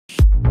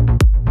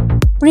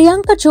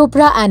Priyanka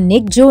Chopra and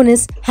Nick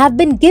Jonas have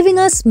been giving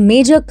us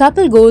major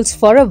couple goals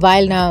for a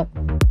while now.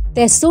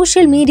 Their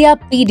social media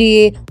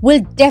PDA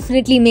will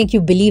definitely make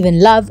you believe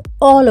in love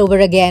all over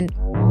again.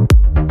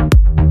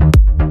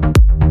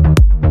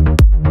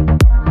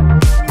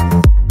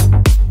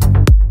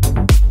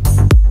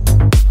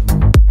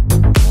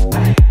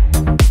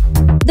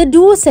 The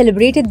duo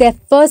celebrated their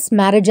first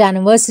marriage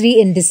anniversary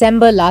in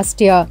December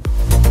last year.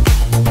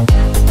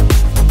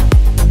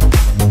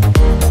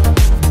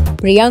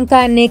 Priyanka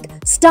and Nick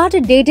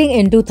started dating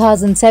in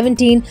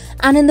 2017,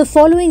 and in the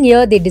following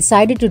year they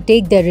decided to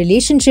take their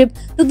relationship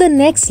to the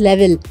next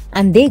level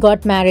and they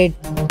got married.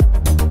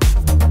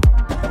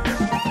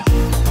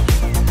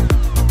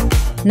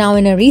 Now,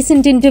 in a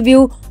recent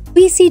interview,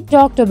 PC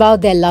talked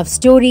about their love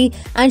story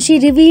and she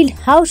revealed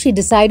how she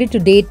decided to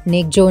date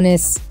Nick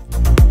Jonas.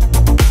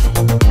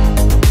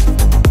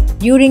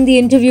 During the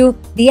interview,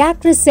 the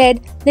actress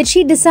said that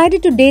she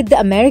decided to date the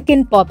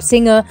American pop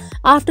singer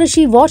after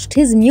she watched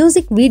his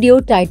music video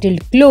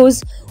titled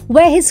Clothes,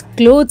 where his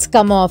clothes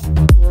come off.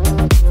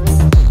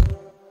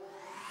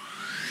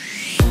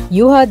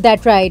 You heard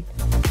that right.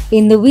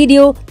 In the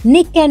video,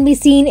 Nick can be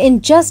seen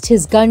in just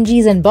his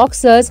gungies and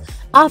boxers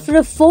after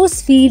a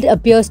force field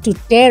appears to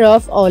tear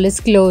off all his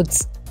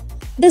clothes.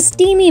 The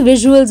steamy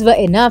visuals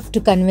were enough to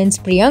convince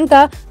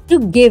Priyanka to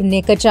give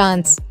Nick a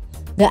chance.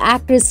 The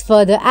actress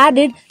further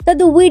added that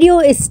the video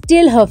is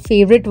still her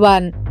favorite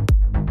one.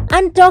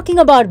 And talking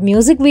about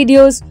music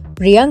videos,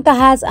 Priyanka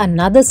has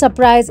another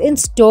surprise in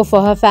store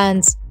for her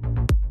fans.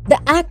 The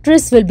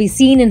actress will be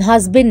seen in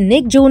husband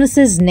Nick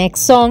Jonas's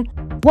next song,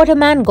 What a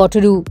Man Got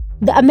to Do.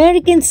 The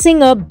American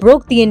singer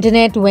broke the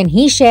internet when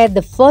he shared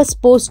the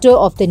first poster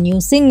of the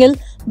new single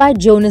by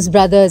Jonas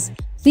Brothers,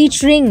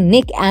 featuring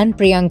Nick and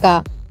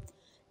Priyanka.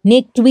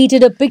 Nick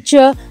tweeted a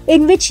picture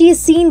in which he is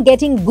seen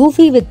getting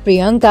goofy with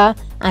Priyanka,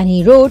 and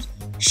he wrote,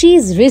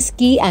 "She's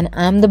risky and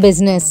I'm the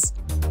business."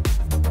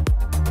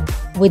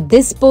 With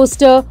this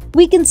poster,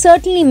 we can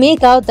certainly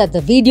make out that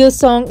the video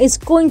song is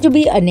going to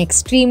be an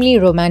extremely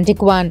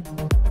romantic one.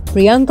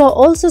 Priyanka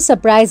also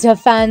surprised her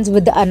fans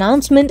with the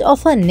announcement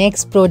of her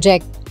next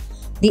project.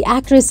 The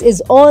actress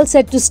is all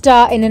set to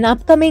star in an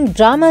upcoming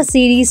drama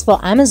series for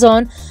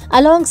Amazon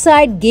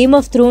alongside Game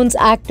of Thrones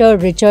actor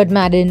Richard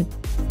Madden.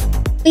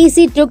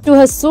 PC took to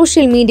her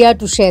social media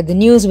to share the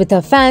news with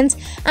her fans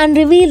and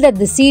revealed that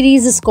the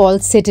series is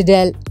called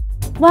Citadel.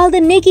 While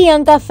the Nick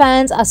Priyanka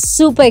fans are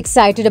super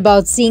excited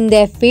about seeing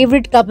their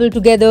favorite couple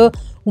together,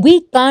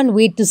 we can't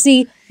wait to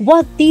see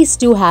what these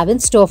two have in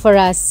store for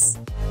us.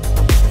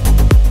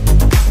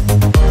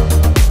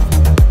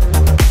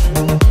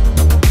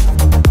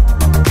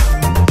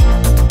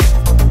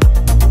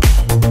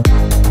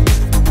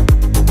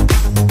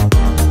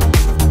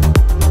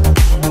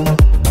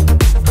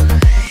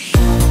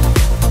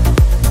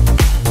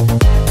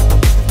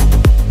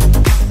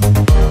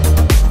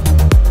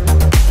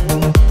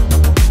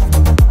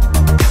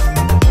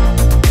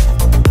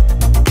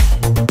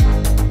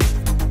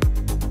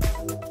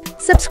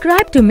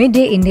 Subscribe to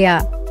Midday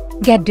India.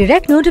 Get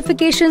direct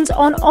notifications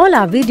on all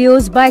our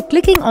videos by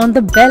clicking on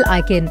the bell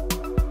icon.